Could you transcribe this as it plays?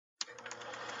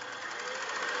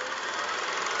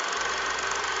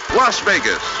Las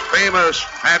Vegas, famous,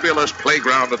 fabulous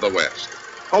playground of the West.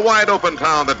 A wide-open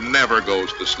town that never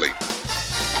goes to sleep.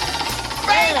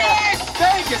 Vegas!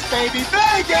 Vegas, baby,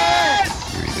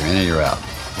 Vegas! You're either in or you're out.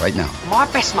 Right now.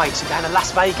 My best mates are going to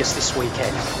Las Vegas this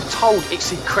weekend. I'm told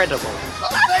it's incredible.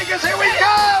 Las Vegas, here we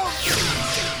go!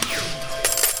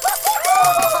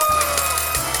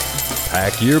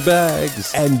 Pack your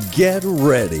bags and get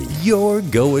ready. You're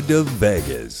going to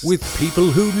Vegas with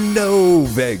people who know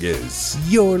Vegas.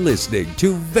 You're listening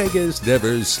to Vegas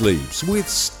Never Sleeps with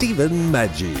Stephen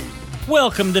Maggi.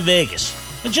 Welcome to Vegas.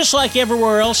 And just like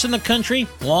everywhere else in the country,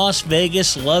 Las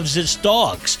Vegas loves its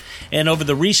dogs. And over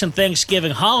the recent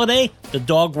Thanksgiving holiday, the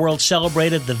dog world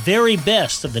celebrated the very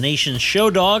best of the nation's show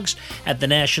dogs at the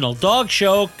National Dog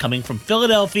Show, coming from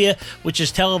Philadelphia, which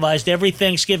is televised every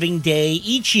Thanksgiving Day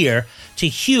each year to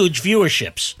huge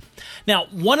viewerships. Now,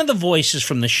 one of the voices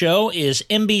from the show is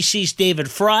NBC's David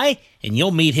Frei, and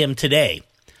you'll meet him today.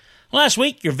 Last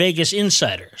week, your Vegas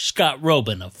insider, Scott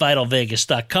Roeben of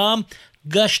VitalVegas.com,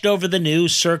 gushed over the new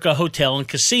Circa Hotel and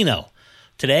Casino.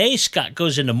 Today, Scott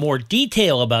goes into more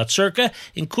detail about Circa,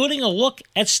 including a look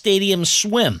at Stadium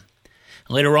Swim.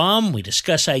 Later on, we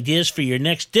discuss ideas for your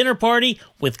next dinner party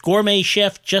with gourmet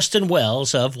chef Justin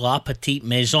Wells of La Petite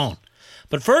Maison.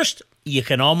 But first, you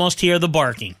can almost hear the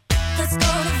barking. Let's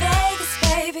go to Vegas,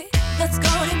 baby. Let's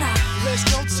go tonight. Let's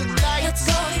go tonight. Let's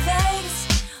go to Vegas.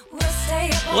 We'll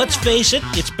stay up all Let's night. face it,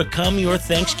 it's become your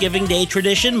Thanksgiving Day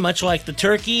tradition, much like the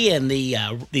turkey and the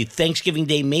Thanksgiving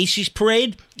Day Macy's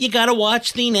parade. You got to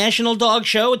watch the National Dog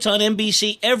Show. It's on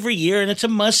NBC every year, and it's a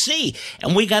must-see.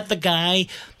 And we got the guy,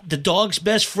 the dog's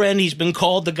best friend. He's been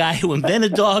called the guy who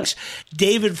invented dogs,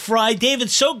 David Frei.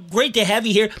 David, so great to have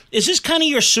you here. Is this kind of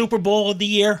your Super Bowl of the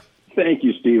year? Thank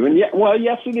you, Stephen. Yeah, well,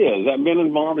 yes, it is. I've been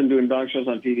involved in doing dog shows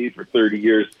on TV for 30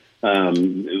 years.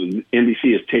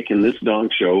 NBC has taken this dog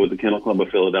show with the Kennel Club of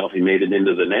Philadelphia, made it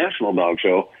into the National Dog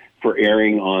Show for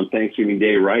airing on Thanksgiving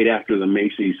Day right after the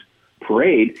Macy's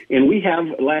parade. And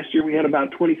last year we had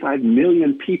about 25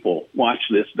 million people watch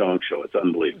this dog show. It's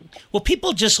unbelievable. Well,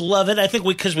 people just love it, I think,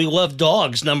 because we love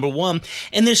dogs, number one.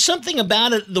 And there's something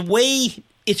about it, the way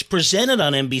it's presented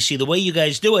on NBC, the way you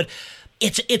guys do it,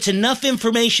 it's enough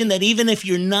information that even if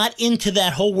you're not into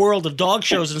that whole world of dog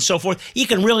shows and so forth, you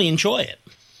can really enjoy it.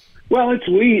 Well,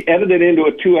 we edit it into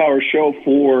a 2-hour show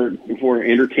for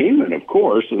entertainment, of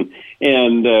course, and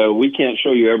we can't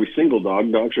show you every single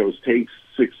dog. Dog shows take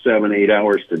 6, 7, 8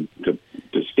 hours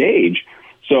to stage,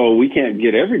 so we can't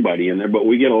get everybody in there, but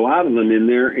we get a lot of them in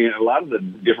there, and a lot of the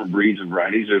different breeds and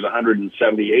varieties. There's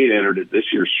 178 entered at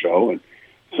this year's show, and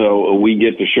so we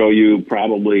get to show you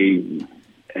probably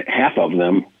half of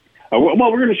them.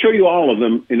 Well, we're going to show you all of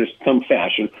them in some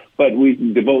fashion, but we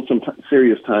devote some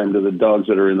serious time to the dogs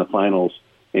that are in the finals,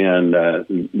 and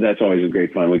that's always a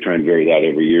great fun. We try and vary that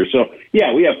every year. So,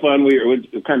 yeah, we have fun. We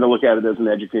kind of look at it as an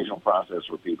educational process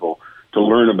for people to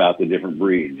learn about the different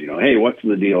breeds. You know, hey, what's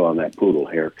the deal on that poodle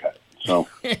haircut? So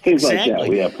things like that.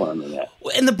 We have fun with that.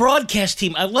 And the broadcast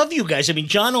team, I love you guys. I mean,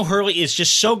 John O'Hurley is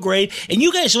just so great, and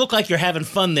you guys look like you're having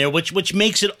fun there, which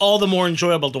makes it all the more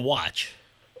enjoyable to watch.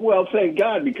 Well, thank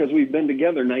God, because we've been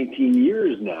together 19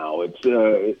 years now.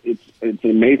 It's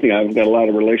amazing. I've got a lot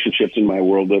of relationships in my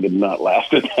world that have not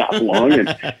lasted that long.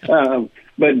 And,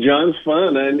 but John's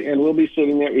fun, and we'll be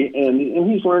sitting there,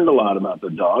 and he's learned a lot about the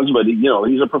dogs. But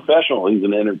he's a professional. He's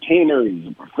an entertainer. He's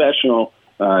a professional.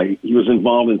 He was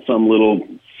involved in some little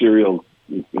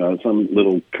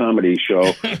comedy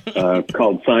show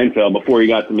called Seinfeld before he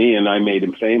got to me, and I made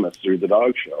him famous through the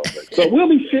dog show. So we'll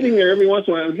be sitting there every once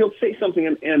in a while, and he'll say something,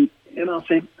 and I'll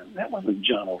say, that wasn't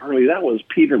John O'Hurley, that was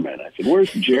Peterman. I said,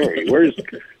 where's Jerry?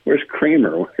 Where's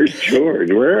Kramer? Where's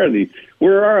George? Where are they?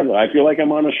 I feel like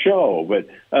I'm on a show. But,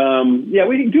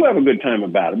 we do have a good time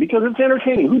about it because it's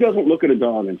entertaining. Who doesn't look at a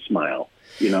dog and smile?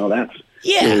 That's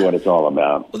really what it's all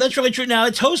about. Well, that's really true. Now,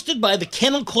 it's hosted by the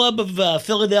Kennel Club of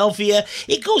Philadelphia.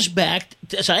 It goes back,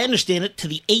 as I understand it, to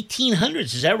the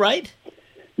 1800s. Is that right?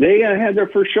 They had their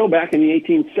first show back in the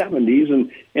 1870s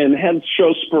and had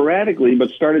shows sporadically, but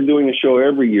started doing a show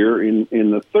every year in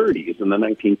the 30s, in the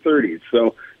 1930s.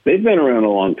 So they've been around a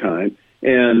long time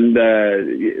and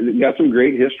got some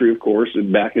great history, of course,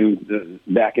 back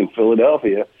in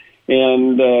Philadelphia.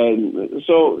 And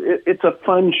so it's a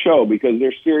fun show because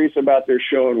they're serious about their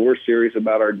show and we're serious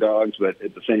about our dogs, but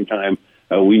at the same time,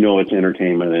 we know it's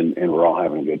entertainment and we're all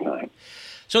having a good time.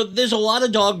 So there's a lot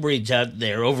of dog breeds out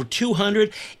there, over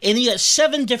 200, and you got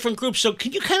 7 different groups. So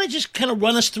can you kind of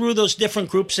run us through those different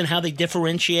groups and how they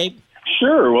differentiate?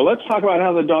 Sure. Well, let's talk about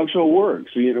how the dog show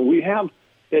works.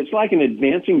 It's like an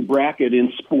advancing bracket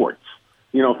in sports.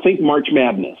 Think March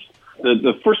Madness.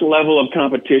 the first level of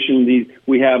competition,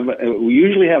 we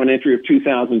usually have an entry of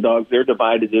 2,000 dogs. They're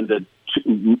divided into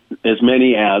as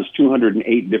many as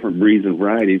 208 different breeds and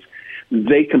varieties.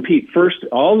 They compete first.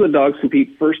 All the dogs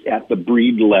compete first at the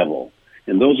breed level,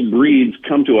 and those breeds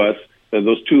come to us.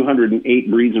 Those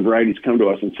 208 breeds and varieties come to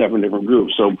us in 7 different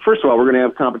groups. So first of all, we're going to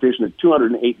have competition at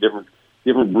 208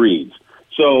 different breeds.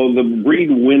 So the breed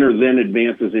winner then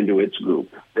advances into its group.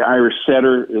 The Irish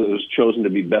Setter is chosen to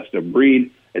be best of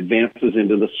breed, advances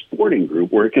into the sporting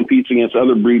group, where it competes against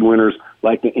other breed winners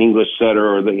like the English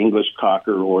Setter or the English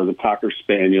Cocker or the Cocker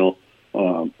Spaniel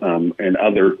and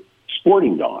other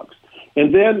sporting dogs.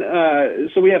 And then,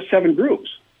 so we have 7 groups.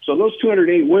 So those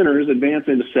 208 winners advance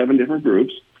into 7 different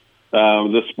groups.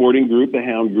 The sporting group, the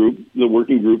hound group, the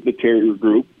working group, the terrier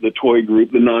group, the toy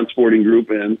group, the non-sporting group,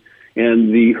 and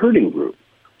the herding group.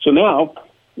 So now,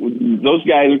 those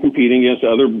guys are competing against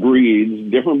other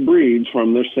breeds, different breeds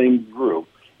from their same group.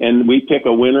 And we pick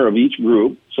a winner of each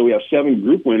group. So we have 7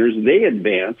 group winners. They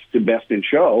advance to best in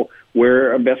show,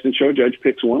 where a best in show judge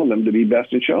picks one of them to be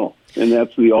best in show. And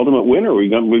that's the ultimate winner.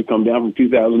 We've come down from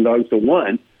 2,000 dogs to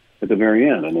 1 at the very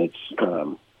end. And it's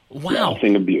wow, a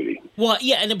thing of beauty. Well,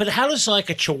 yeah, but how does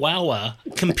like a Chihuahua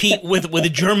compete with a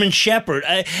German Shepherd?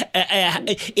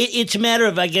 It's a matter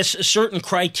of, I guess, a certain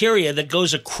criteria that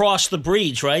goes across the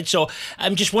breeds, right? So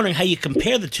I'm just wondering how you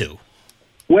compare the two.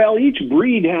 Well, each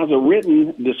breed has a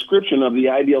written description of the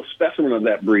ideal specimen of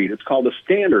that breed. It's called a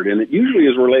standard, and it usually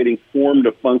is relating form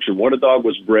to function, what a dog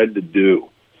was bred to do.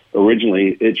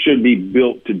 Originally, it should be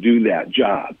built to do that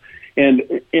job. And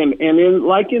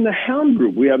like in the hound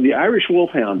group, we have the Irish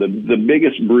Wolfhound, the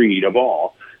biggest breed of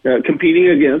all, competing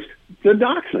against the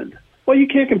Dachshund. Well, you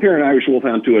can't compare an Irish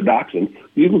Wolfhound to a Dachshund.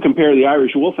 You can compare the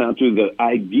Irish Wolfhound to the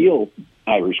ideal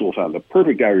Irish Wolfhound, the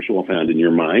perfect Irish Wolfhound in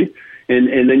your mind.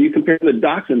 And then you compare the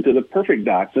Dachshund to the perfect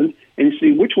Dachshund, and you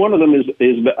see which one of them is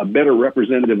a better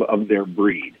representative of their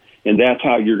breed. And that's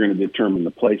how you're going to determine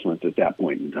the placements at that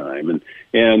point in time. And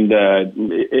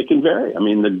it can vary. I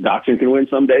mean, the Dachshund can win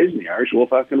some days, and the Irish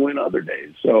Wolfhound can win other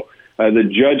days. So the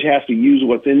judge has to use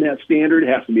what's in that standard,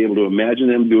 has to be able to imagine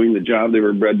them doing the job they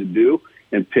were bred to do,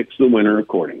 and picks the winner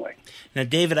accordingly. Now,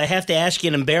 David, I have to ask you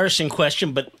an embarrassing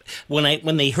question, but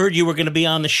when they heard you were going to be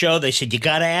on the show, they said, you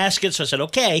got to ask it. So I said,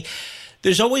 okay.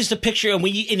 There's always the picture, and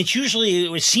it's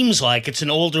usually, it seems like it's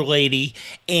an older lady,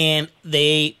 and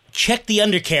they check the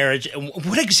undercarriage.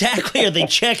 What exactly are they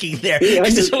checking there?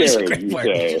 It's always a great part.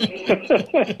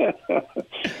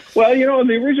 Well,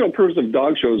 the original purpose of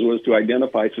dog shows was to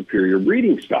identify superior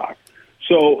breeding stock.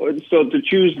 So to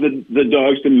choose the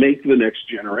dogs to make the next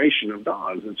generation of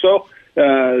dogs. And so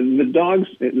the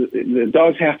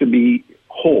dogs have to be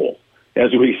whole,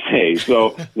 as we say.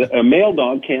 So a male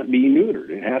dog can't be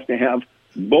neutered. It has to have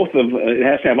it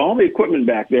has to have all the equipment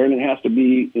back there, and it has to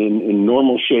be in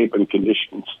normal shape and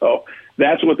condition. So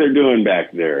that's what they're doing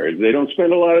back there. They don't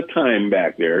spend a lot of time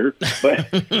back there,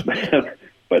 but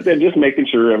they're just making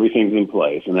sure everything's in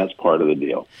place, and that's part of the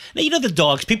deal. Now, the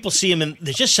dogs, people see them, and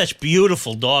they're just such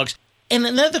beautiful dogs. And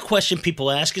another question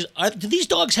people ask is, do these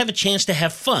dogs have a chance to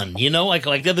have fun?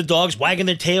 Like the other dogs wagging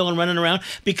their tail and running around?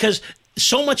 Because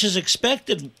so much is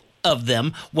expected of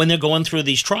them when they're going through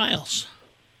these trials.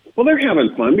 Well, they're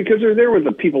having fun because they're there with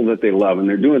the people that they love, and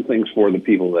they're doing things for the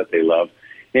people that they love.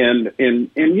 And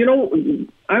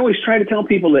I always try to tell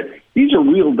people that these are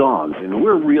real dogs, and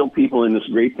we're real people in this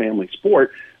great family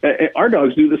sport. Our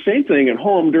dogs do the same thing at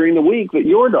home during the week that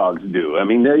your dogs do. I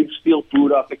mean, they steal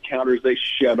food off the counters. They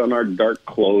shed on our dark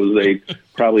clothes. They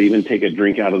probably even take a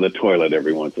drink out of the toilet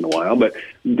every once in a while. But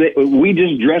we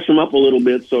just dress them up a little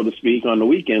bit, so to speak, on the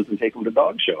weekends and take them to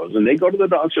dog shows. And they go to the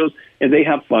dog shows, and they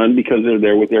have fun because they're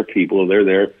there with their people. They're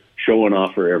there showing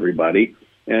off for everybody.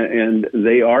 And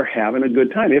they are having a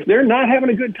good time. If they're not having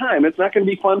a good time, it's not going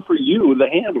to be fun for you, the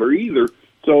handler, either.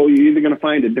 So you're either going to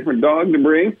find a different dog to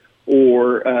bring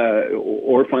or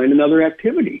find another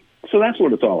activity. So that's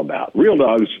what it's all about. Real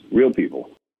dogs, real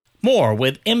people. More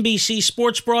with NBC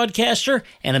sports broadcaster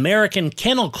and American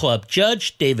Kennel Club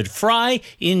judge David Fry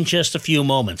in just a few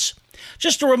moments.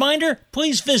 Just a reminder,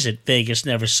 please visit Vegas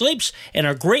Never Sleeps and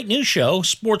our great new show,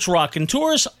 Sports Rockin'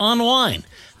 Tours, online.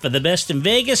 For the best in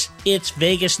Vegas, it's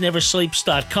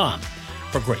VegasNeverSleeps.com.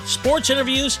 For great sports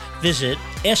interviews, visit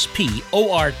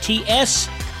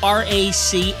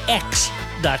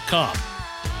SportsRacsX.com.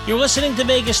 You're listening to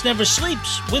Vegas Never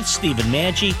Sleeps with Stephen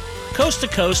Maggi, coast to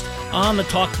coast on the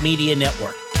Talk Media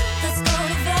Network. Let's go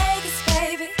to Vegas,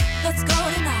 baby. Let's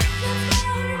go tonight.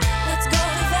 Let's go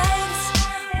to Vegas.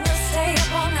 We'll stay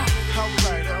up all night. All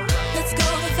right. Let's go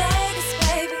to Vegas,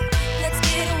 baby. Let's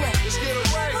get away. Let's get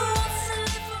away. Who wants to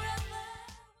live forever?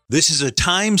 This is a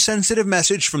time-sensitive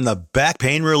message from the Back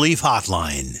Pain Relief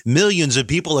Hotline. Millions of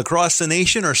people across the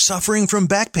nation are suffering from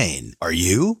back pain. Are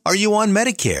you? Are you on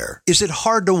Medicare? Is it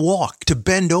hard to walk, to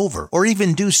bend over, or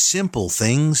even do simple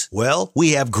things? Well,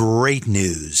 we have great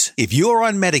news. If you're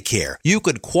on Medicare, you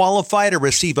could qualify to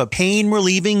receive a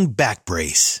pain-relieving back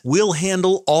brace. We'll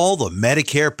handle all the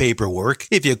Medicare paperwork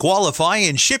if you qualify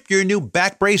and ship your new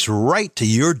back brace right to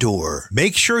your door.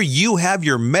 Make sure you have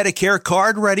your Medicare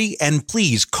card ready and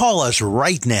please call us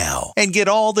right now and get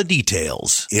all the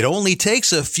details. It only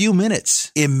takes a few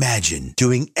minutes. Imagine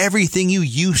doing everything you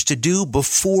used to do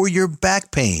before your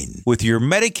back pain. With your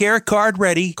Medicare card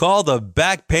ready, call the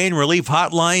Back Pain Relief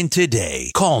Hotline today.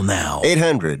 Call now.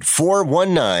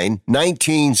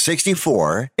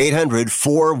 800-419-1964.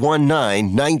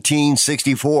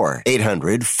 800-419-1964.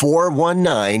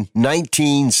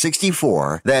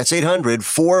 800-419-1964. That's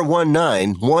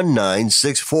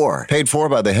 800-419-1964. Paid for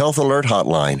by the Health Alert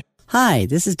Hotline. Hi,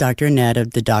 this is Dr. Annette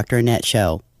of the Dr. Annette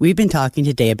Show. We've been talking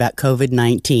today about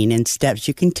COVID-19 and steps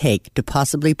you can take to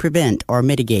possibly prevent or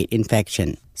mitigate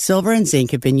infection. Silver and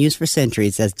zinc have been used for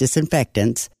centuries as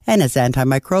disinfectants and as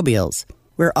antimicrobials.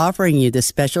 We're offering you this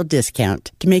special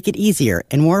discount to make it easier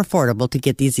and more affordable to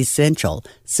get these essential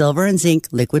silver and zinc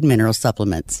liquid mineral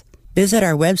supplements. Visit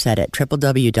our website at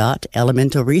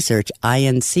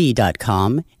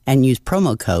www.elementalresearchinc.com and use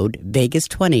promo code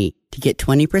VEGAS20 to get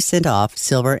 20% off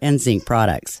silver and zinc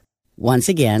products. Once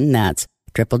again, that's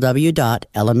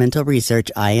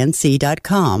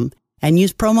www.elementalresearchinc.com and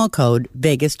use promo code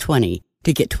VEGAS20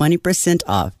 to get 20%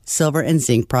 off silver and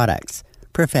zinc products.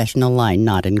 Professional line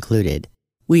not included.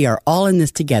 We are all in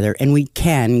this together and we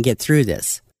can get through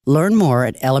this. Learn more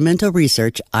at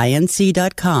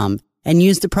elementalresearchinc.com and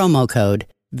use the promo code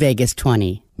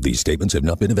VEGAS20. These statements have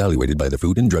not been evaluated by the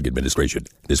Food and Drug Administration.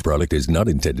 This product is not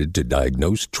intended to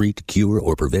diagnose, treat, cure,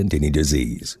 or prevent any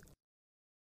disease.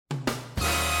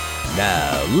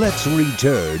 Now, let's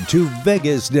return to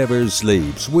Vegas Never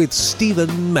Sleeps with Stephen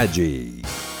Maggi.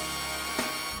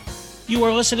 You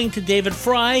are listening to David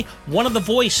Fry, one of the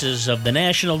voices of the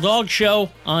National Dog Show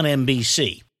on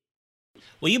NBC.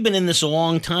 Well, you've been in this a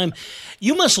long time.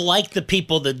 You must like the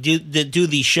people that do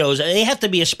these shows. They have to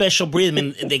be a special breed. I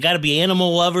mean, they got to be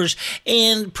animal lovers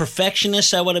and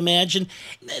perfectionists, I would imagine.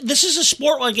 This is a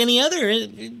sport like any other.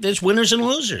 There's winners and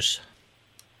losers.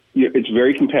 Yeah, it's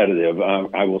very competitive.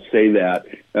 I will say that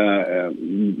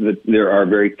there are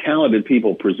very talented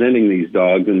people presenting these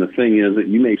dogs, and the thing is that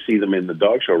you may see them in the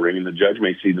dog show ring, and the judge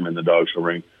may see them in the dog show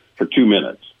ring for 2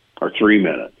 minutes or 3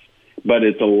 minutes. But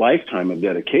it's a lifetime of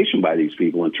dedication by these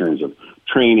people in terms of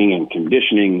training and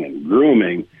conditioning and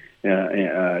grooming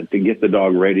to get the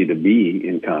dog ready to be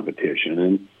in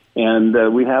competition.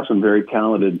 And we have some very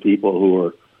talented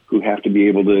people who have to be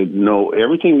able to know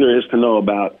everything there is to know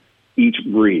about each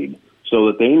breed, so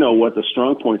that they know what the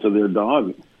strong points of their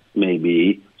dog may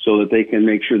be, so that they can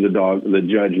make sure the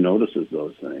judge notices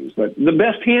those things. But the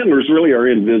best handlers really are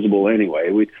invisible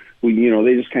anyway. We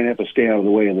they just kind of have to stay out of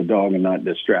the way of the dog and not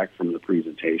distract from the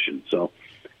presentation. So,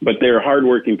 but they're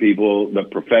hardworking people. The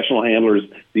professional handlers,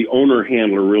 the owner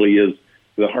handler really is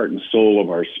the heart and soul of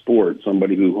our sport.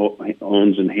 Somebody who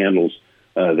owns and handles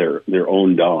their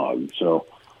own dog. So,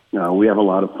 we have a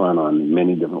lot of fun on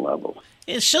many different levels.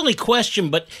 It's a silly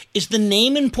question, but is the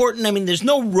name important? I mean, there's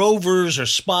no Rovers or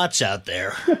Spots out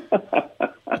there.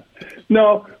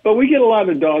 No, but we get a lot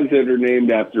of dogs that are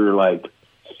named after, like,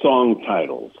 song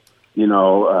titles.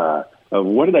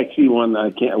 What did I see one?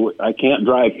 I can't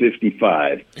drive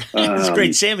 55. That's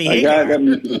great, Sammy Hagar.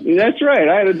 That's right.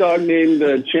 I had a dog named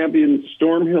Champion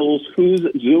Storm Hills Who's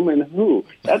Zoomin' Who.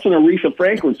 That's an Aretha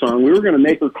Franklin song. We were going to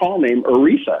make her call name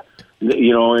Aretha,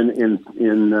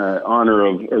 in honor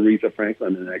of Aretha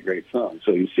Franklin and that great song.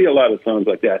 So you see a lot of songs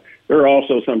like that. There are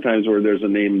also sometimes where there's a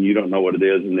name and you don't know what it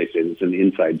is, and they say it's an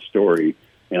inside story,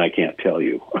 and I can't tell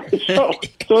you. so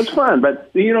it's fun.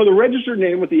 But, the registered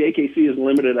name with the AKC is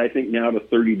limited, I think, now to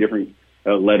 30 different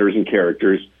letters and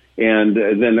characters. And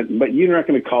but you're not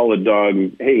going to call a dog,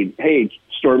 hey,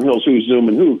 Storm Hills, who's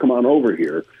Zoomin' Who, come on over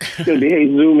here. It's going to be, hey,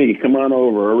 Zoomy, come on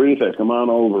over. Aretha, come on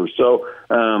over. So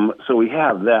we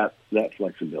have that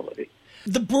flexibility.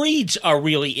 The breeds are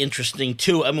really interesting,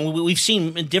 too. I mean, we've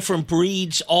seen different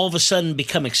breeds all of a sudden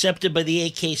become accepted by the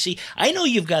AKC. I know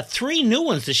you've got 3 new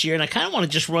ones this year, and I kind of want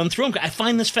to just run through them. I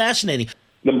find this fascinating.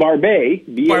 The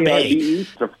Barbet, B-A-R-B-E,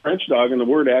 it's a French dog, and the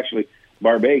word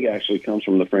Barbet actually comes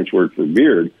from the French word for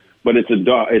beard. But it's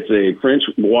a French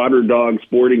water dog,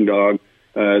 sporting dog,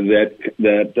 that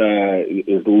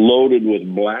is loaded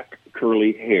with black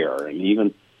curly hair, and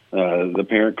even the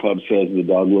parent club says the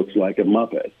dog looks like a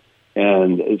Muppet.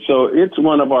 And so it's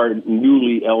one of our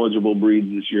newly eligible breeds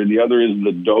this year. The other is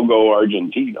the Dogo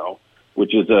Argentino,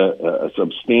 which is a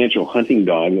substantial hunting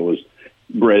dog that was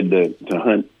bred to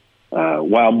hunt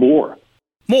wild boar.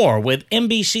 More with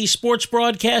NBC sports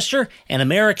broadcaster and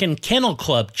American Kennel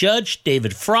Club judge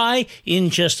David Fry in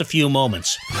just a few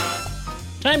moments.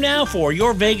 Time now for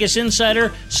your Vegas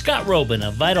insider, Scott Robin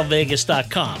of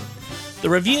VitalVegas.com. The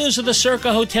reviews of the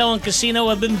Circa Hotel and Casino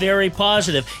have been very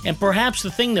positive, and perhaps the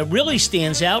thing that really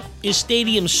stands out is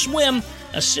Stadium Swim,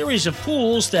 a series of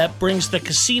pools that brings the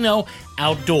casino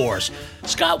outdoors.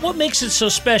 Scott, what makes it so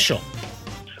special?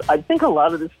 I think a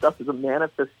lot of this stuff is a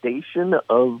manifestation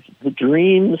of the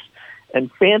dreams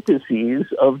and fantasies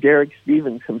of Derek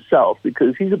Stevens himself,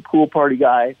 because he's a pool party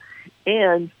guy,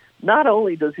 and not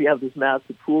only does he have this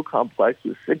massive pool complex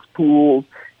with 6 pools,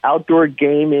 outdoor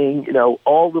gaming,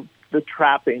 all the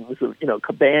trappings of,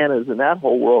 cabanas and that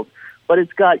whole world, but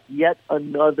it's got yet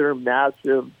another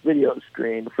massive video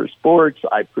screen for sports,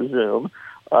 I presume.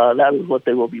 That is what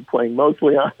they will be playing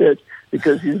mostly on it,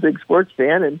 because he's a big sports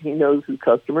fan and he knows his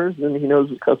customers and he knows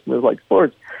his customers like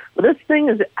sports. But this thing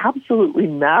is absolutely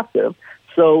massive.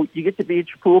 So you get to be at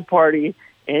your pool party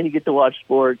and you get to watch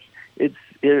sports. It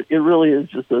really is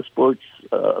just a sports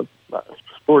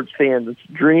fan's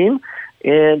dream.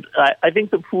 And I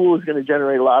think the pool is going to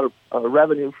generate a lot of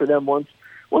revenue for them once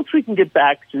we can get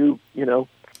back to,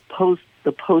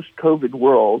 the post-COVID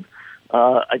world.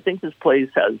 I think this place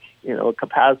has, a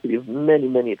capacity of many,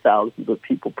 many thousands of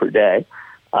people per day.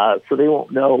 So they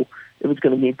won't know if it's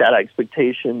going to meet that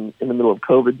expectation in the middle of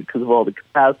COVID because of all the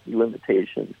capacity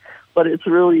limitations. But it's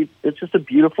just a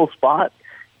beautiful spot,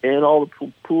 and all the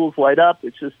pools light up.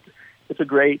 It's a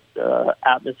great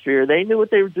atmosphere. They knew what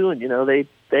they were doing.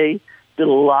 They did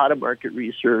a lot of market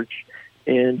research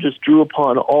and just drew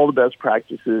upon all the best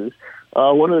practices.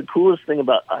 One of the coolest thing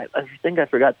about, I think I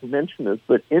forgot to mention this,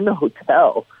 but in the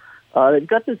hotel, they've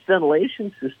got this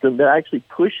ventilation system that actually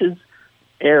pushes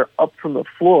air up from the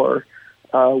floor,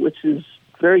 which is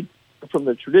very from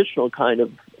the traditional kind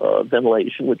of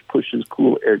ventilation, which pushes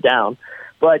cool air down.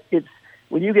 But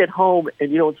when you get home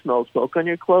and you don't smell smoke on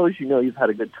your clothes, you've had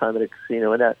a good time at a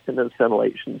casino, and this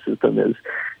ventilation system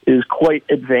is quite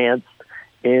advanced.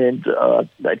 And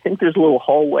I think there's a little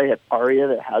hallway at Aria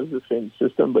that has the same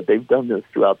system, but they've done this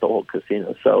throughout the whole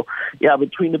casino. So, yeah,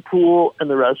 between the pool and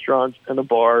the restaurants and the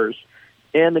bars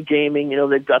and the gaming,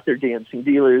 they've got their dancing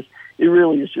dealers. It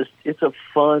really is it's a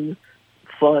fun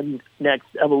next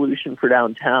evolution for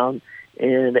downtown.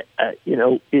 And,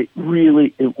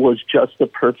 it was just the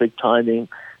perfect timing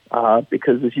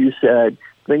because, as you said,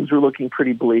 things were looking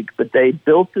pretty bleak. But they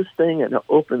built this thing and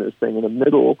opened this thing in the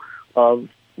middle of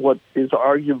what is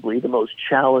arguably the most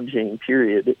challenging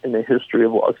period in the history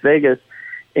of Las Vegas,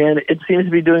 and it seems to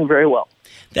be doing very well.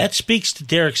 That speaks to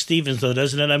Derek Stevens, though,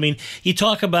 doesn't it? I mean, you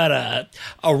talk about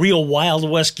a real Wild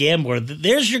West gambler.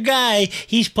 There's your guy.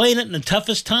 He's playing it in the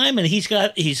toughest time, and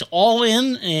he's all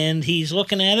in, and he's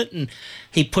looking at it, and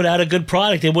he put out a good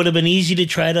product. It would have been easy to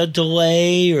try to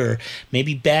delay or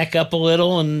maybe back up a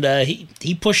little, and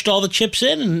he pushed all the chips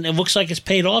in, and it looks like it's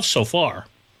paid off so far.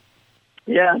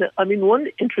 Yeah, I mean, one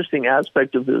interesting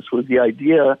aspect of this was the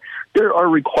idea there are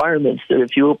requirements that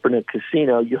if you open a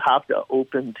casino, you have to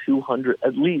open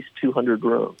at least 200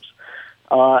 rooms.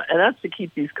 And that's to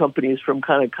keep these companies from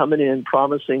kind of coming in,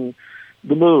 promising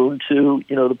the moon to,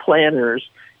 the planners,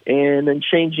 and then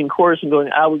changing course and going,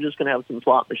 we're just going to have some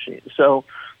slot machines. So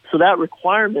that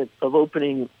requirement of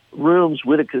opening rooms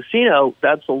with a casino,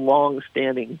 that's a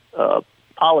long-standing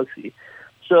policy.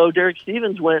 So Derek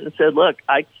Stevens went and said, look,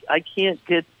 I can't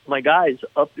get my guys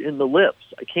up in the lifts.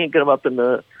 I can't get them up in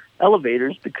the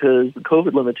elevators because the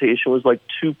COVID limitation was like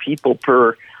 2 people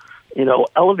per,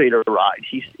 elevator ride.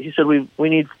 He said, we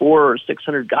need 400 or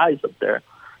 600 guys up there.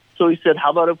 So he said,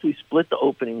 how about if we split the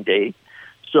opening date?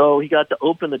 So he got to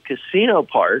open the casino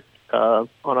part on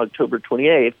October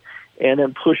 28th and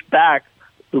then push back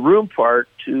the room part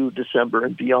to December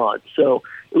and beyond. So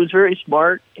it was very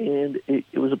smart, and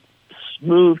it was a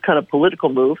smooth kind of political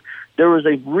move. There was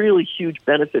a really huge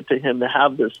benefit to him to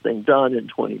have this thing done in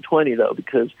 2020, though,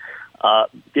 because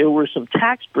there were some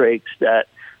tax breaks that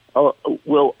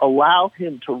will allow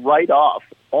him to write off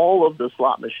all of the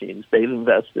slot machines they've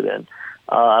invested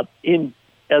in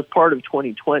as part of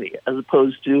 2020, as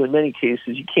opposed to, in many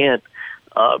cases, you can't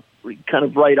kind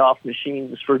of write off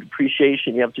machines for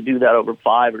depreciation. You have to do that over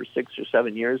 5 or 6 or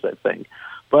 7 years, I think.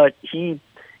 But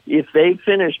if they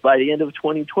finish by the end of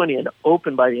 2020 and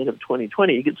open by the end of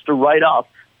 2020, he gets to write off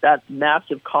that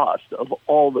massive cost of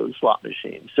all those slot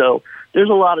machines. So there's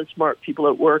a lot of smart people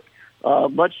at work,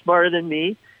 much smarter than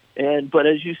me, But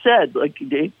as you said, like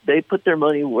they put their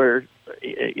money where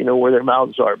their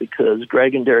mouths are, because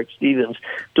Greg and Derek Stevens,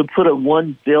 to put a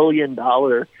 $1 billion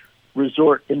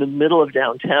resort in the middle of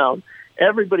downtown,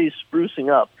 everybody's sprucing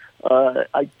up.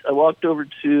 I walked over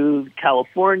to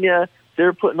California.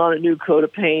 They're putting on a new coat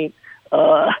of paint.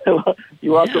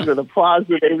 You walk over to the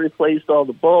plaza, they replaced all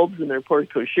the bulbs in their porte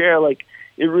cochere. Like,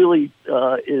 it really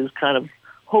is kind of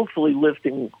hopefully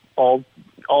lifting all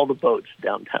the boats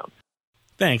downtown.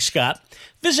 Thanks, Scott.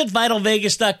 Visit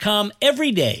VitalVegas.com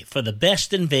every day for the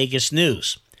best in Vegas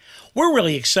news. We're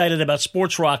really excited about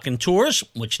Sports Rockin' Tours,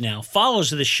 which now follows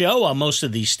the show on most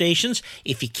of these stations.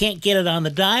 If you can't get it on the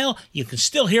dial, you can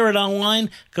still hear it online.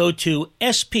 Go to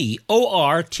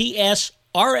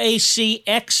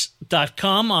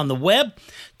sportsracx.com on the web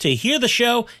to hear the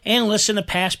show and listen to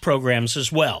past programs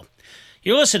as well.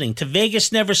 You're listening to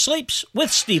Vegas Never Sleeps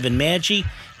with Stephen Maggi,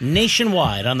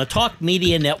 nationwide on the Talk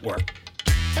Media Network.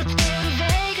 Let's go to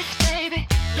Vegas, baby.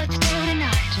 Let's go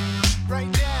tonight. Right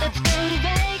now. Let's go to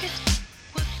Vegas.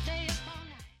 We'll stay up all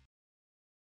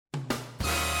night.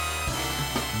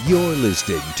 You're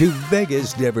listening to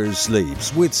Vegas Never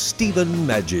Sleeps with Stephen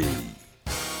Maggi.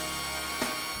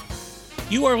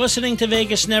 You are listening to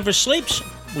Vegas Never Sleeps.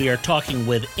 We are talking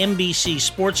with NBC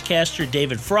sportscaster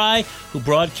David Fry, who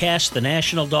broadcasts the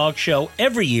National Dog Show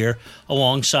every year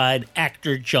alongside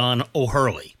actor John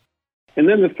O'Hurley. And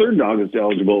then the third dog that's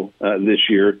eligible this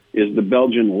year is the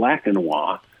Belgian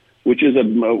Lacanois, which is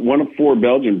one of 4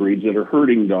 Belgian breeds that are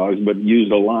herding dogs, but used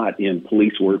a lot in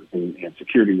police work and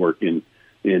security work in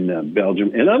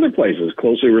Belgium and other places,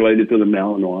 closely related to the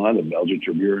Malinois, the Belgian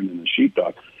Tervuren, and the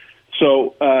Sheepdog.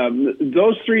 So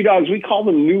those 3 dogs, we call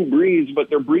them new breeds, but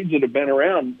they're breeds that have been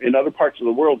around in other parts of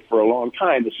the world for a long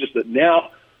time. It's just that now,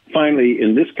 finally,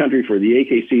 in this country, for the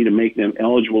AKC to make them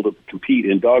eligible to compete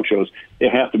in dog shows,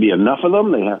 there have to be enough of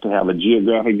them. They have to have a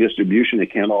geographic distribution. They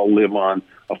can't all live on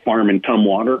a farm in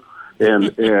Tumwater.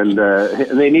 And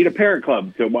they need a parent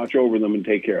club to watch over them and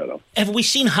take care of them. Have we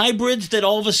seen hybrids that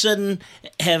all of a sudden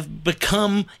have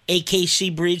become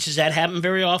AKC breeds? Does that happen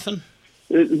very often?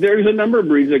 There's a number of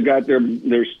breeds that got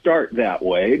their start that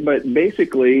way, but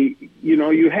basically,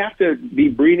 you have to be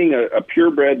breeding a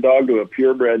purebred dog to a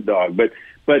purebred dog. But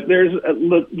there's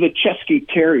the Chesky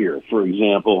Terrier, for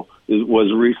example,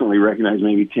 was recently recognized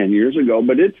maybe 10 years ago,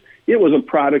 but it was a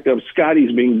product of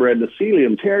Scotties being bred to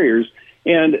Sealyham Terriers,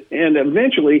 and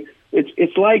eventually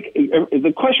it's like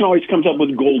the question always comes up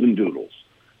with Golden Doodles.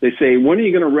 They say, when are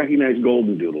you going to recognize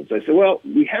Golden Doodles? I say, well,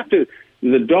 we have to.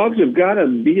 The dogs have got to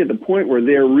be at the point where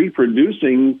they're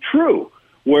reproducing true,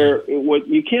 where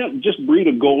you can't just breed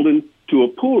a golden to a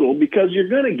poodle, because you're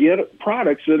going to get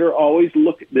products that always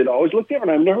look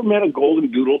different. I've never met a golden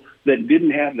doodle that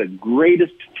didn't have the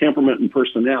greatest temperament and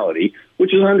personality,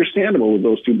 which is understandable with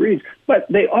those 2 breeds, but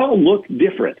they all look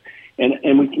different,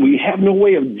 and we have no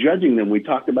way of judging them. We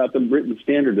talked about the Britain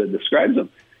standard that describes them.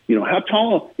 How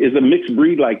tall is a mixed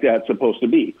breed like that supposed to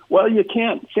be? Well, you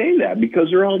can't say that, because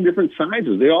they're all different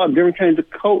sizes. They all have different kinds of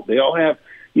coat. They all have,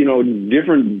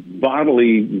 different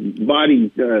body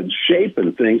shape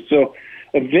and things. So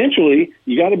eventually,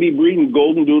 you got to be breeding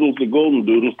golden doodles to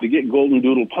get golden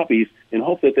doodle puppies, and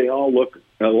hope that they all look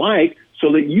alike,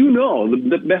 so that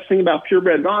the best thing about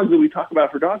purebred dogs that we talk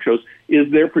about for dog shows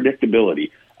is their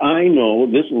predictability. I know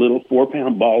this little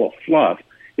 4-pound ball of fluff,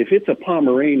 if it's a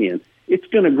Pomeranian, it's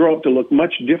going to grow up to look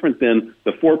much different than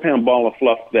the 4-pound ball of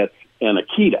fluff that's an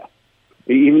Akita.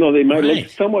 Even though they might look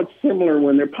somewhat similar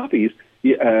when they're puppies,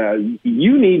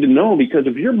 you need to know, because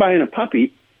if you're buying a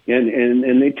puppy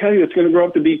and they tell you it's going to grow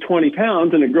up to be 20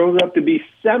 pounds and it grows up to be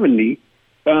 70,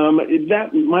 that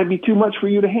might be too much for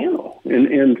you to handle.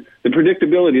 And the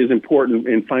predictability is important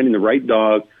in finding the right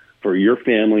dog for your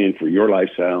family and for your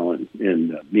lifestyle,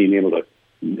 and being able to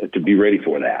be ready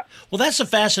for that. Well, that's a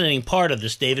fascinating part of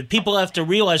this, David. People have to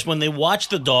realize when they watch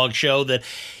the dog show that,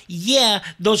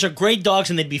 those are great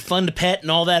dogs and they'd be fun to pet and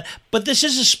all that, but this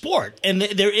is a sport, and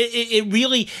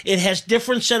it has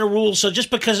different set of rules. So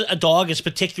just because a dog is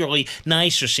particularly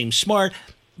nice or seems smart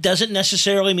doesn't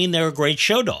necessarily mean they're a great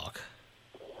show dog.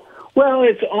 Well,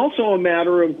 it's also a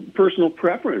matter of personal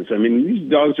preference. I mean, these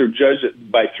dogs are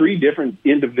judged by 3 different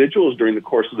individuals during the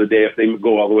course of the day. If they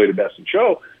go all the way to best in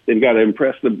show, they've got to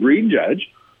impress the breed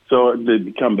judge, so they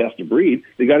become best of breed.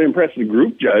 They got to impress the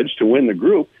group judge to win the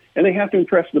group, and they have to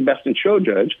impress the best in show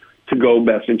judge to go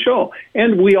best in show.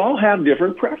 And we all have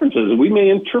different preferences. We may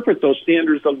interpret those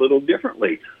standards a little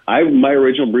differently. My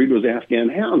original breed was Afghan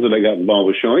hounds that I got involved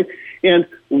with showing, and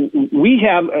we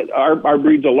have our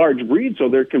breed's a large breed, so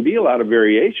there can be a lot of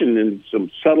variation and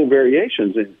some subtle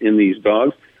variations in these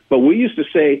dogs. But we used to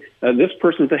say, this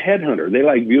person's a headhunter. They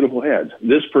like beautiful heads.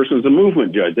 This person's a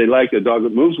movement judge. They like a dog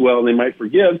that moves well, and they might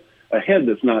forgive a head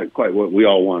that's not quite what we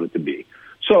all want it to be.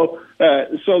 So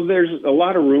there's a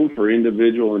lot of room for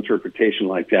individual interpretation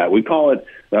like that. We call it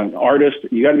artist.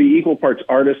 You got to be equal parts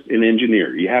artist and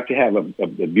engineer. You have to have a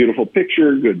beautiful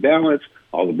picture, good balance,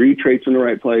 all the breed traits in the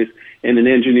right place. And an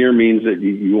engineer means that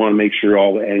you want to make sure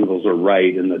all the angles are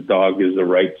right and the dog is the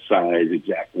right size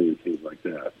exactly and things like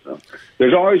that. So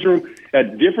there's always room. A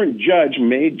different judge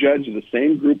may judge the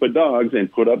same group of dogs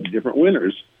and put up different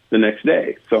winners the next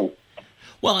day. So.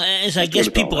 Well, as I guess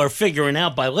people are figuring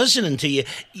out by listening to you,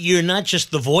 you're not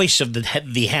just the voice of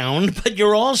the hound, but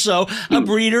you're also a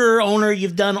breeder, owner.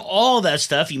 You've done all that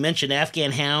stuff. You mentioned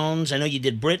Afghan hounds. I know you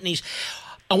did Brittany's.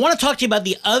 I want to talk to you about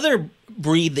the other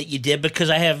breed that you did because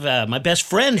I have my best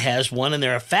friend has one, and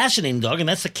they're a fascinating dog, and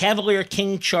that's the Cavalier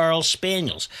King Charles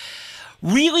Spaniels.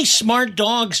 Really smart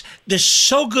dogs. They're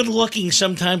so good looking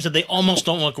sometimes that they almost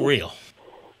don't look real.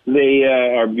 They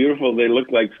are beautiful. They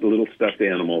look like little stuffed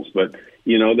animals, but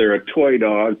they're a toy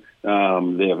dog.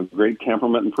 They have a great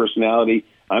temperament and personality.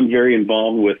 I'm very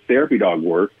involved with therapy dog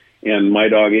work, and my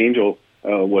dog Angel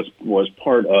was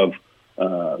part of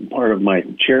my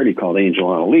charity called Angel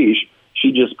on a Leash.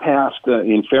 She just passed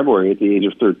in February at the age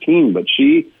of 13, but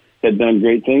she had done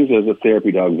great things as a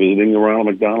therapy dog, visiting the Ronald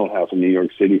McDonald House in New York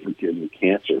City for kids with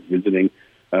cancer, visiting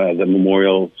the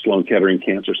Memorial Sloan Kettering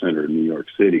Cancer Center in New York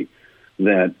City.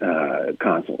 That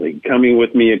constantly coming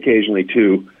with me occasionally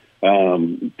to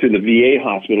the VA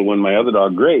hospital when my other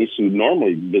dog Grace, who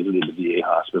normally visited the VA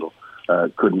hospital,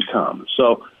 couldn't come.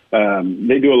 So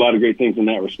they do a lot of great things in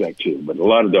that respect too. But a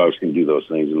lot of dogs can do those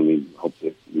things, and we hope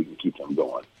that we can keep them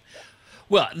going.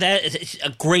 Well, that is a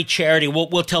great charity.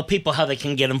 We'll tell people how they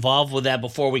can get involved with that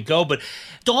before we go. But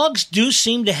dogs do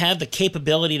seem to have the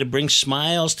capability to bring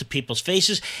smiles to people's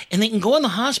faces, and they can go in the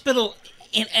hospital.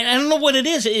 And I don't know what it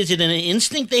is. Is it an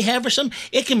instinct they have or something?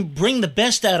 It can bring the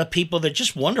best out of people. They're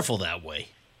just wonderful that way.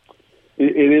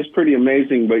 It is pretty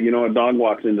amazing, but, a dog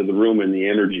walks into the room and the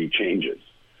energy changes.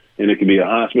 And it can be a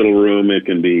hospital room. It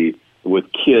can be with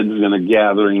kids in a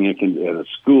gathering. It can be at a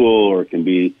school, or it can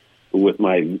be with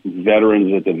my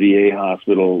veterans at the VA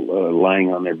hospital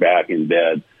lying on their back in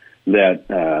bed, that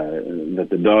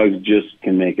the dogs just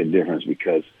can make a difference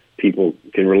because people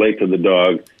can relate to the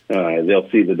dog. They'll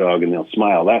see the dog and they'll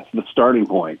smile. That's the starting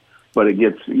point. But it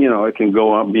gets, it can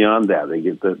go on beyond that. They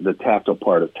get the tactile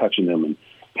part of touching them and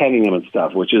petting them and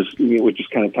stuff, which is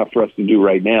kind of tough for us to do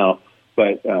right now.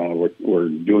 But we're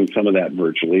doing some of that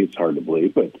virtually. It's hard to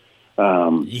believe, but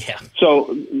yeah. So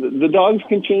the dogs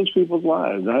can change people's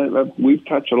lives. We've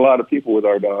touched a lot of people with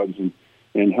our dogs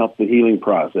and helped the healing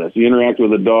process. You interact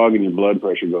with a dog and your blood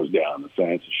pressure goes down. The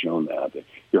science has shown that.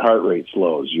 Your heart rate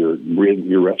slows. Your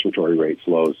respiratory rate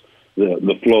slows.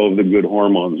 The flow of the good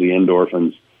hormones, the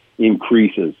endorphins,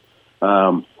 increases.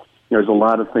 There's a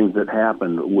lot of things that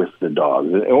happen with the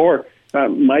dog. Or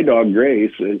my dog,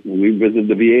 Grace, we visit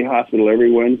the VA hospital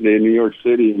every Wednesday in New York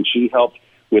City, and she helped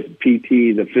with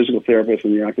PT, the physical therapist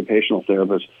and the occupational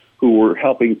therapist, who were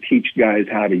helping teach guys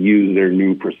how to use their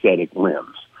new prosthetic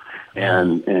limbs.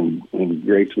 And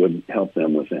Grace would help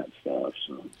them with that stuff.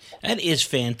 So. That is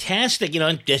fantastic.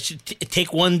 Just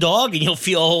take one dog and you'll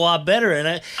feel a whole lot better.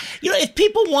 And if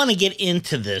people want to get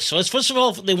into this, so first of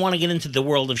all, if they want to get into the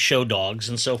world of show dogs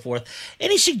and so forth,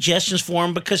 any suggestions for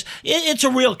them? Because it's a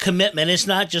real commitment. It's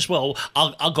not just,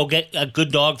 I'll go get a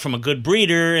good dog from a good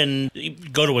breeder and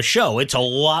go to a show. It's a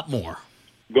lot more.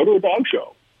 Go to a dog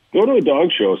show. Go to a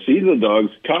dog show. See the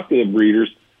dogs. Talk to the breeders.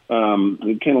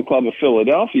 The Kennel Club of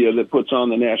Philadelphia that puts on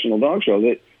the National Dog Show,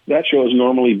 that show is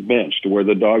normally benched, where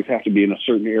the dogs have to be in a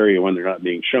certain area when they're not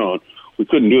being shown. We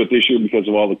couldn't do it this year because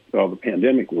of all the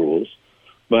pandemic rules.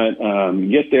 But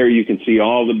get there, you can see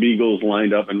all the beagles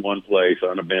lined up in one place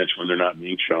on a bench when they're not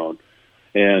being shown,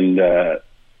 and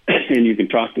you can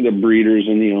talk to the breeders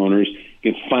and the owners.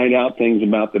 You can find out things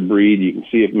about the breed. You can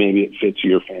see if maybe it fits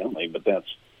your family. But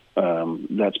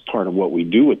that's part of what we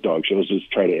do with dog shows, is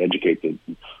try to educate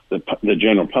the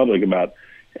general public about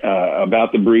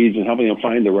the breeds and helping them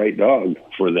find the right dog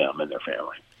for them and their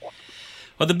family.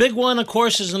 Well, the big one, of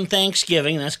course, is on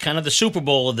Thanksgiving. That's kind of the Super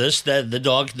Bowl of this, the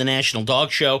National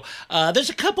Dog Show. There's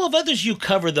a couple of others you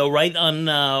cover, though, right, on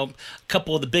a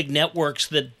couple of the big networks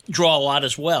that draw a lot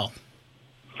as well.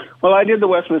 Well, I did the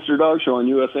Westminster Dog Show on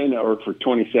USA Network for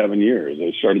 27 years.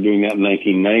 I started doing that in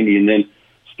 1990, and then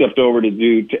stepped over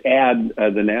to add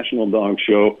the National Dog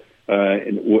Show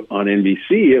on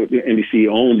NBC. NBC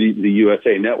owned the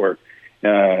USA Network,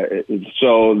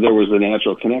 so there was a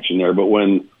natural connection there. But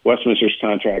when Westminster's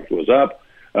contract was up,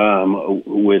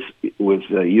 with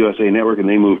USA Network, and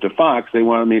they moved to Fox. They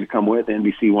wanted me to come with.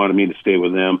 NBC wanted me to stay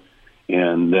with them,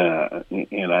 and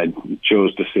I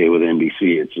chose to stay with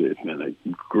NBC. It's been a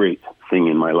great thing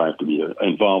in my life to be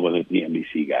involved with the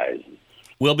NBC guys.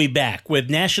 We'll be back with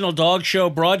National Dog Show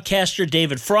broadcaster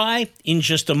David Fry in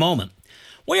just a moment.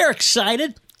 We are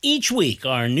excited. Each week,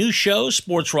 our new show,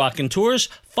 Sports Rockin' Tours,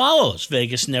 follows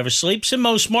Vegas Never Sleeps in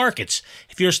most markets.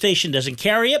 If your station doesn't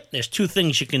carry it, there's two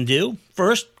things you can do.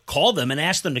 First, call them and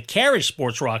ask them to carry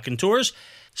Sports Rockin' Tours.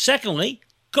 Secondly,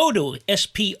 go to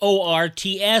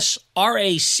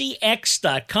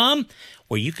sportsracx.com,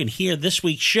 where you can hear this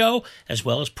week's show as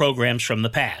well as programs from the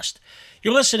past.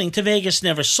 You're listening to Vegas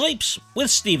Never Sleeps with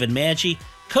Stephen Maggi,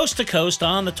 coast to coast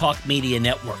on the Talk Media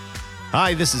Network.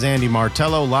 Hi, this is Andy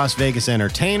Martello, Las Vegas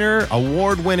entertainer,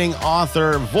 award-winning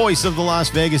author, voice of the Las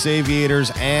Vegas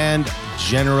Aviators, and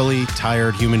generally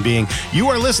tired human being. You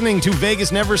are listening to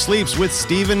Vegas Never Sleeps with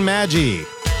Stephen Maggi.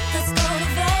 Let's go to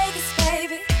Vegas,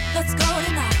 baby. Let's go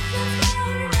tonight.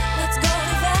 Let's go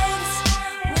to Vegas.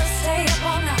 We'll stay up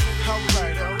all night. All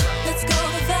right. Let's go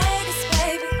to Vegas,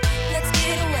 baby. Let's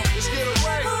get away.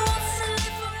 Who wants to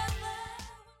live forever?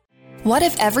 What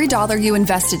if every dollar you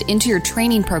invested into your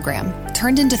training program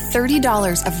turned into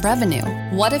 $30 of revenue?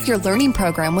 What if your learning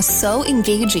program was so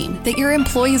engaging that your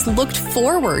employees looked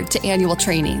forward to annual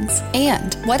trainings?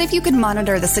 And what if you could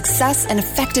monitor the success and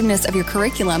effectiveness of your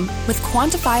curriculum with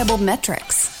quantifiable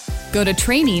metrics? Go to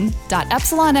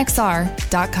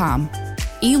training.epsilonxr.com.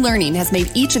 E-learning has made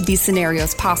each of these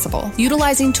scenarios possible,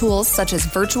 utilizing tools such as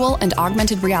virtual and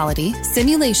augmented reality,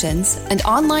 simulations, and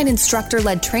online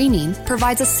instructor-led training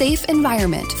provides a safe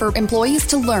environment for employees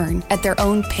to learn at their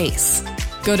own pace.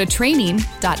 Go to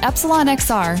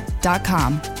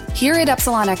training.epsilonxr.com. Here at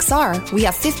Epsilon XR, we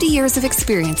have 50 years of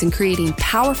experience in creating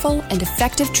powerful and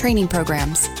effective training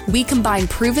programs. We combine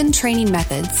proven training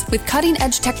methods with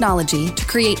cutting-edge technology to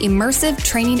create immersive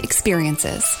training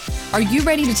experiences. Are you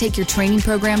ready to take your training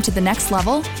program to the next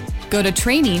level? Go to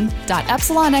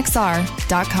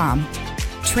training.epsilonxr.com.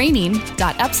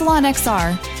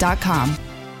 training.epsilonxr.com.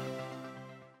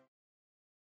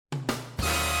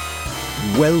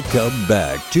 Welcome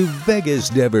back to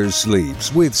Vegas Never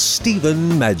Sleeps with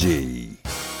Stephen Maggi.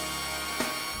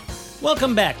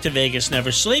 Welcome back to Vegas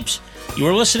Never Sleeps. You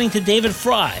are listening to David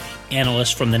Fry,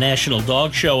 analyst from the National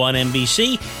Dog Show on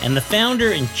NBC and the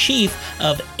founder-in-chief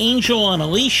of Angel on a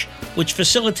Leash, which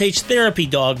facilitates therapy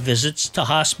dog visits to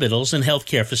hospitals and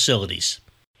healthcare facilities.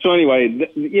 So anyway,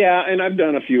 and I've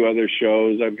done a few other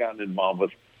shows. I've gotten involved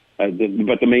with,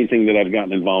 but the main thing that I've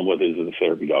gotten involved with is the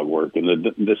therapy dog work. And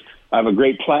I have a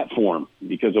great platform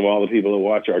because of all the people that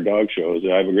watch our dog shows.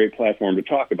 I have a great platform to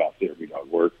talk about therapy dog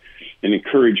work and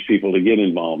encourage people to get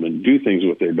involved and do things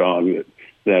with their dog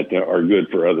that are good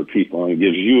for other people. And it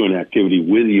gives you an activity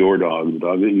with your dog, the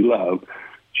dog that you love,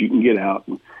 that you can get out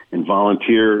and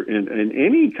volunteer in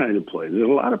any kind of place. There's a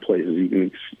lot of places. You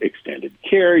can extended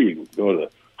care. You can go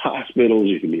to hospitals.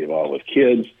 You can be involved with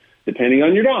kids. Depending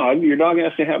on your dog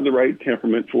has to have the right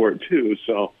temperament for it too.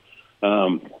 So,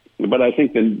 but I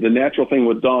think the natural thing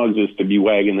with dogs is to be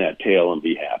wagging that tail and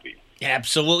be happy.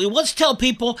 Absolutely. Let's tell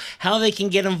people how they can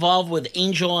get involved with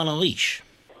Angel on a Leash.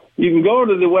 You can go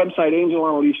to the website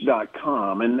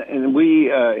angelonaleash.com, and we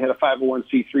had a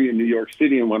 501c3 in New York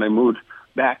City, and when I moved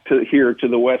back to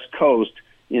the West Coast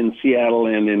in Seattle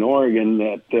and in Oregon,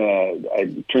 that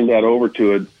I turned that over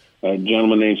to a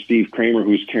gentleman named Steve Kramer,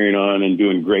 who's carrying on and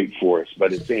doing great for us.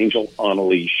 But it's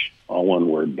angelonaleash, all one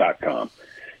word, .com,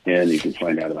 and you can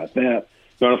find out about that.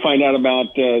 You want to find out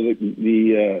about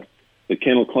the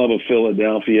Kennel Club of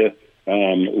Philadelphia?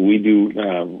 We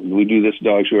do this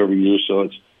dog show every year, so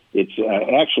it's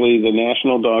actually the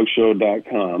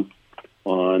nationaldogshow.com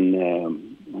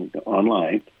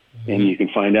online. And you can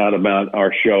find out about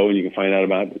our show, and you can find out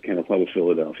about the Kennel Club of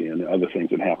Philadelphia and other things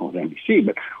that happen with NBC.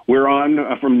 But we're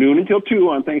on from noon until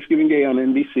 2 on Thanksgiving Day on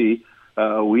NBC.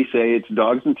 We say it's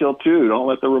dogs until 2. Don't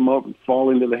let the remote fall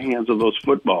into the hands of those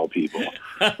football people.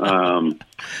 And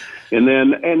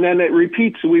then it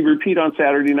repeats. We repeat on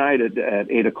Saturday night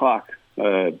at 8 o'clock.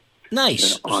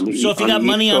 Nice. So if you got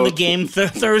money on the game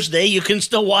Thursday, you can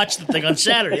still watch the thing on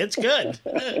Saturday. It's good.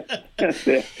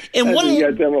 And one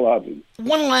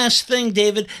last thing,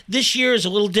 David. This year is a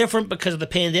little different because of the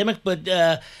pandemic, but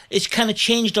it's kind of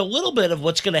changed a little bit of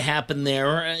what's going to happen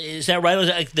there. Is that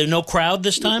right? There's no crowd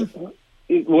this time?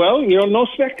 Well, no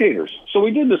spectators. So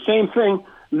we did the same thing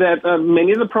that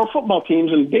many of the pro football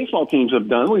teams and baseball teams have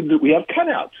done. We have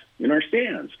cutouts in our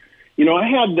stands. I'm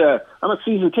a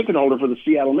season ticket holder for the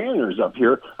Seattle Mariners up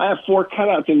here. I have 4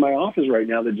 cutouts in my office right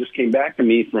now that just came back to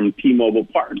me from T-Mobile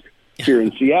Park here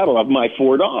in Seattle of my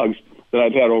 4 dogs that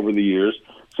I've had over the years.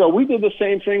 So we did the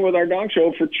same thing with our dog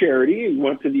show for charity. We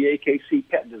went to the AKC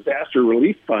Pet Disaster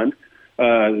Relief Fund,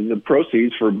 the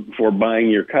proceeds for buying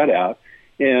your cutout,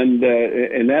 and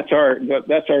that's our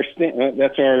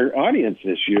audience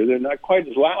this year. They're not quite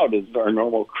as loud as our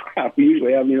normal crowd. We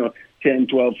usually have 10,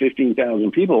 12,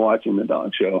 15,000 people watching the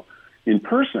dog show in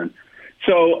person.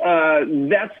 So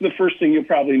that's the first thing you'll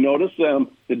probably notice.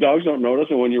 The dogs don't notice,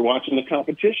 and when you're watching the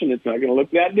competition, it's not going to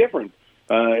look that different.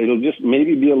 It'll just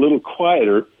maybe be a little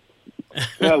quieter.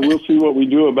 We'll see what we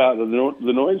do about the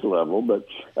noise level. But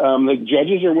the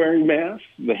judges are wearing masks.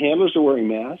 The handlers are wearing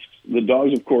masks. The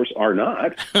dogs, of course, are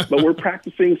not. But we're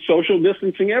practicing social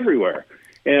distancing everywhere,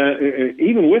 and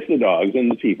even with the dogs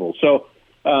and the people.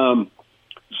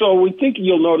 So we think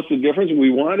you'll notice the difference. We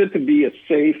want it to be a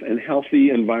safe and healthy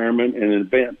environment and an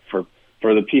event for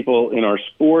the people in our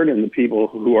sport and the people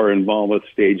who are involved with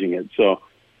staging it. So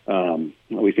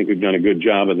we think we've done a good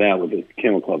job of that with the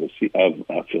Kennel Club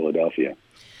of Philadelphia.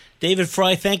 David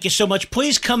Fry, thank you so much.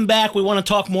 Please come back. We want to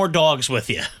talk more dogs with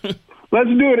you. Let's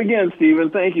do it again,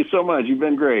 Stephen. Thank you so much. You've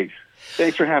been great.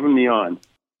 Thanks for having me on.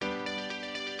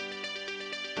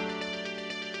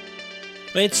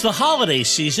 It's the holiday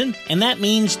season, and that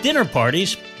means dinner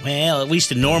parties, well, at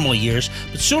least in normal years,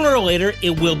 but sooner or later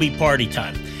it will be party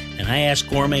time. And I asked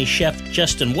gourmet chef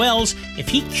Justin Wells if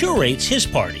he curates his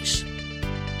parties.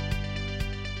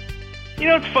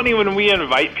 It's funny, when we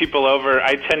invite people over,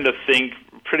 I tend to think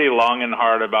pretty long and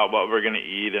hard about what we're going to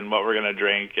eat and what we're going to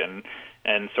drink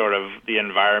and sort of the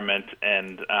environment.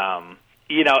 And,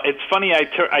 it's funny,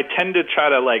 I tend to try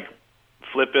to,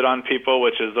 flip it on people,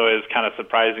 which is always kind of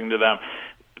surprising to them.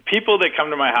 People that come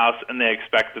to my house and they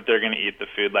expect that they're going to eat the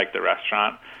food like the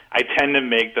restaurant, I tend to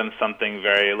make them something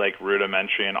very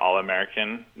rudimentary and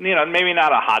all-American. Maybe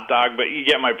not a hot dog, but you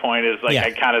get my point. Is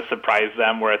I kind of surprise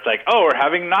them where it's oh, we're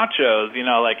having nachos,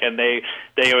 and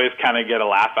they always kind of get a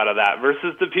laugh out of that.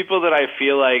 Versus the people that I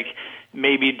feel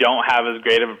maybe don't have as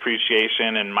great of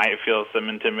appreciation and might feel some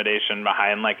intimidation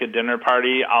behind a dinner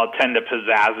party, I'll tend to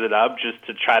pizzazz it up just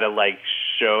to try to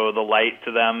show the light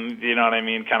to them, you know what I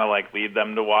mean? Kind of lead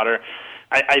them to water.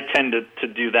 I tend to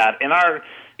do that.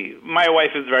 My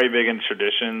wife is very big in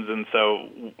traditions, and so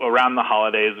around the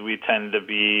holidays we tend to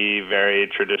be very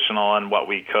traditional in what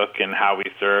we cook and how we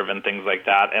serve and things like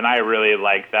that. And I really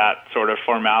like that sort of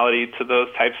formality to those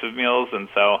types of meals, and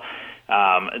so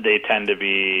they tend to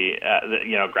be,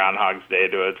 Groundhog's Day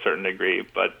to a certain degree.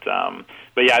 But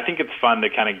yeah, I think it's fun to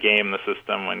kind of game the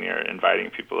system when you're inviting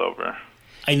people over.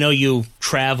 I know you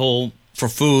travel for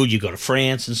food, you go to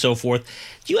France and so forth.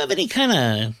 Do you have any kind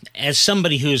of, as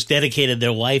somebody who's dedicated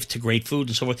their life to great food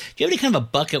and so forth, do you have any kind of a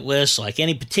bucket list, like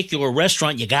any particular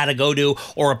restaurant you got to go to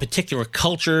or a particular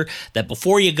culture that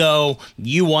before you go,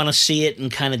 you want to see it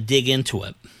and kind of dig into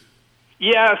it?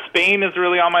 Yeah, Spain is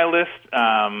really on my list.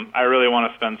 I really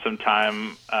want to spend some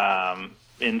time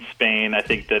in Spain. I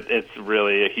think that it's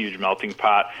really a huge melting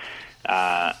pot.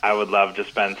 I would love to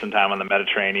spend some time on the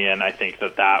Mediterranean. I think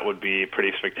that would be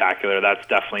pretty spectacular. That's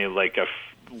definitely a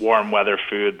warm weather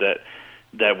food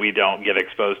that we don't get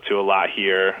exposed to a lot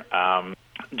here.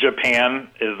 Japan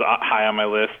is high on my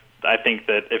list. I think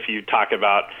that if you talk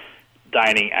about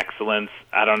dining excellence,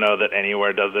 I don't know that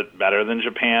anywhere does it better than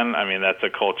Japan. I mean, that's a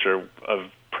culture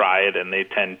of pride, and they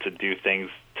tend to do things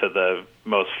to the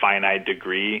most finite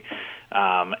degree.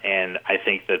 And I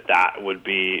think that would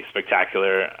be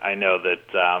spectacular. I know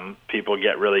that people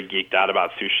get really geeked out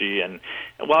about sushi, and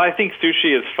while I think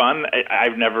sushi is fun,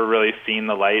 I've never really seen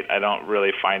the light. I don't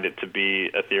really find it to be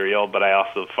ethereal, but I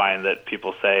also find that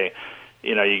people say,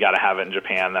 you got to have it in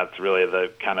Japan. That's really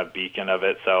the kind of beacon of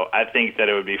it. So I think that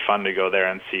it would be fun to go there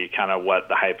and see kind of what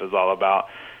the hype is all about.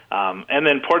 And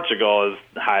then Portugal is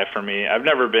high for me. I've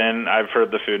never been. I've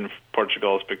heard the food in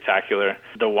Portugal is spectacular.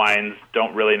 The wines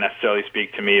don't really necessarily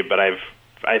speak to me, but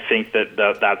I think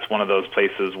that's one of those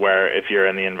places where if you're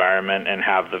in the environment and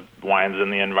have the wines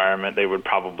in the environment, they would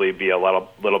probably be a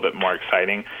little bit more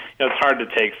exciting. It's hard to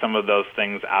take some of those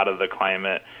things out of the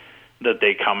climate that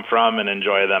they come from and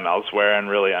enjoy them elsewhere and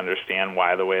really understand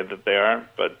why the way that they are.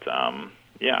 But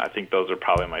yeah, I think those are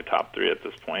probably my top three at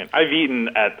this point. I've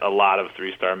eaten at a lot of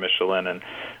 3-star Michelin, and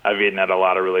I've eaten at a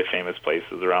lot of really famous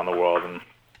places around the world. And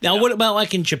now, what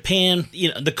about in Japan?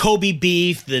 The Kobe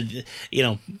beef,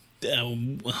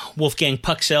 Wolfgang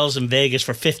Puck sells in Vegas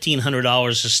for $1,500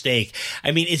 a steak.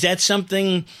 I mean, is that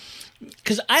something?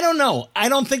 Because I don't know. I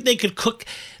don't think they could cook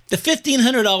the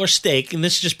 $1,500 steak, and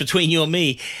this is just between you and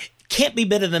me. Can't be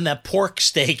better than that pork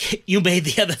steak you made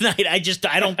the other night.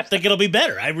 I don't think it'll be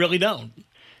better. I really don't.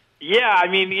 Yeah, I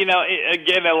mean,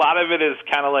 again, a lot of it is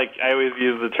kind of like, I always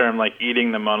use the term like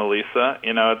eating the Mona Lisa.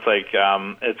 It's like,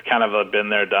 it's kind of a been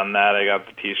there, done that, I got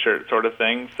the T-shirt sort of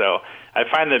thing. So I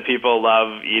find that people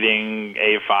love eating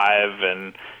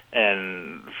A5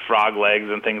 and frog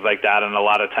legs and things like that, and a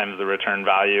lot of times the return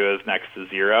value is next to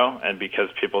zero, and because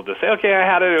people just say, okay, I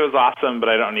had it was awesome, but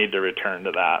I don't need to return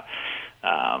to that.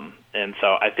 And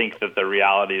so I think that the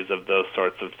realities of those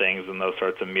sorts of things and those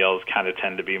sorts of meals kind of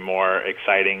tend to be more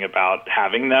exciting about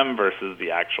having them versus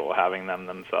the actual having them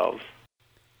themselves.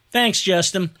 Thanks,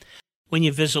 Justin. When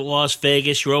you visit Las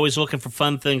Vegas, you're always looking for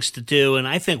fun things to do, and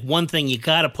I think one thing you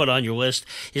got to put on your list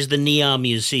is the Neon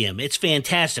Museum. It's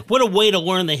fantastic. What a way to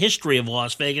learn the history of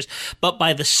Las Vegas, but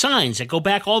by the signs that go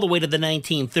back all the way to the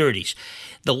 1930s.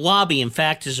 The lobby, in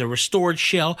fact, is a restored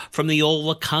shell from the old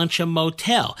La Concha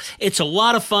Motel. It's a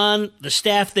lot of fun. The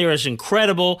staff there is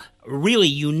incredible. A really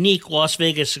unique Las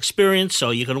Vegas experience, so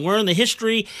you can learn the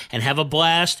history and have a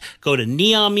blast. Go to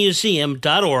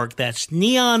neonmuseum.org. That's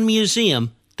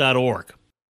neonmuseum.org.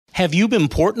 Have you been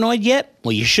Portnoy yet?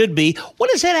 Well, you should be. What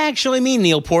does that actually mean,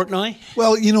 Neil Portnoy?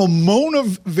 Well, Mona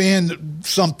Van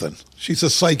something. She's a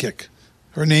psychic.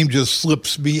 Her name just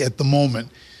slips me at the moment.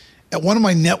 At one of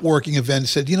my networking events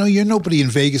said, you're nobody in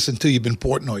Vegas until you've been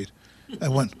Portnoyed. I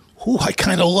went, I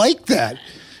kind of like that.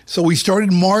 So we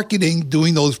started marketing,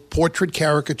 doing those portrait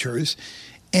caricatures,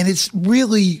 and it's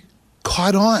really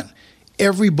caught on.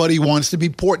 Everybody wants to be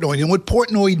Portnoyed. And what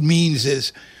Portnoyed means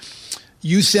is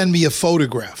you send me a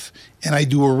photograph, and I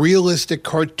do a realistic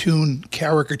cartoon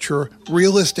caricature.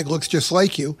 Realistic, looks just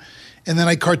like you, and then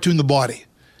I cartoon the body.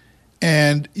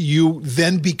 And you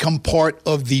then become part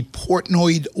of the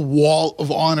Portnoy Wall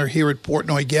of Honor here at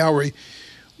Portnoy Gallery,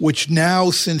 which now,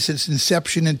 since its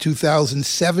inception in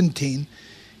 2017,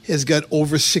 has got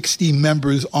over 60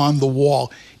 members on the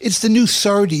wall. It's the new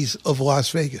Sardi's of Las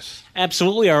Vegas.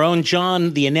 Absolutely. Our own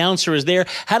John, the announcer, is there.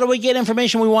 How do we get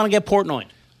information we want to get Portnoy?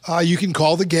 You can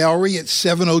call the gallery at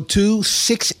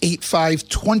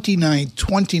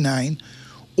 702-685-2929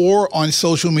 or on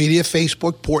social media,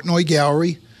 Facebook, Portnoy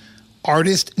Gallery,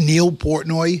 artist Neil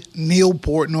Portnoy,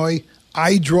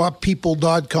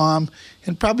 iDrawPeople.com,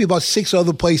 and probably about 6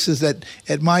 other places that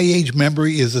at my age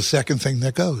memory is the second thing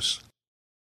that goes.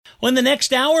 Well, in the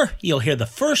next hour, you'll hear the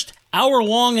first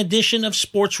hour-long edition of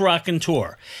Sports Rockin'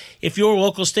 Tour. If your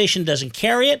local station doesn't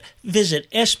carry it, visit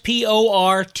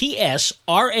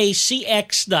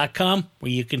sportsracx.com,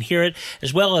 where you can hear it,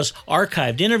 as well as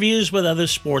archived interviews with other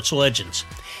sports legends.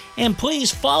 And please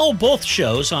follow both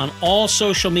shows on all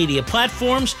social media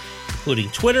platforms, including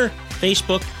Twitter,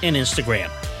 Facebook, and Instagram.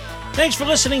 Thanks for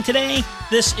listening today.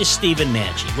 This is Stephen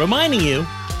Maggi, reminding you,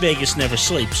 Vegas never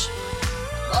sleeps.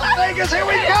 Las Vegas, here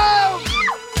we go!